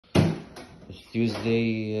It's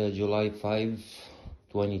Tuesday, July 5,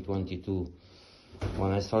 2022.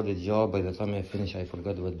 When I started the job, by the time I finish, I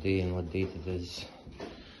forgot what day and what date it is.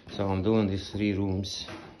 So I'm doing these 3 rooms.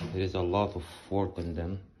 There is a lot of work on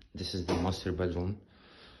them. This is the master bedroom.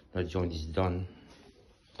 That joint is done.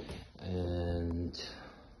 And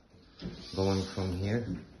going from here,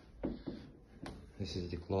 this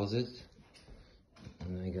is the closet.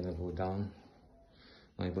 And I'm gonna go down.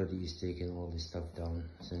 My buddy is taking all this stuff down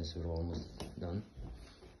since we're almost done.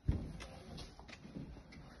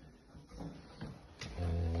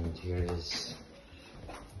 And here is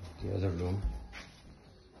the other room.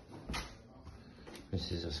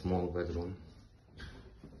 This is a small bedroom.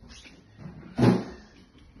 I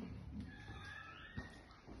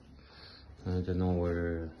don't know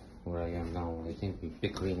where I am now. I think we're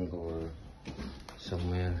Pickering or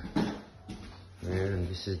somewhere there. And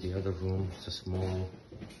this is the other room. It's a small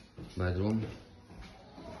bedroom.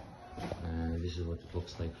 And this is what it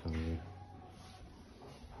looks like from here.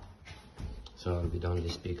 So I'll be done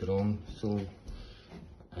this big room soon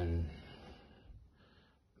and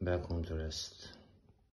back home to rest.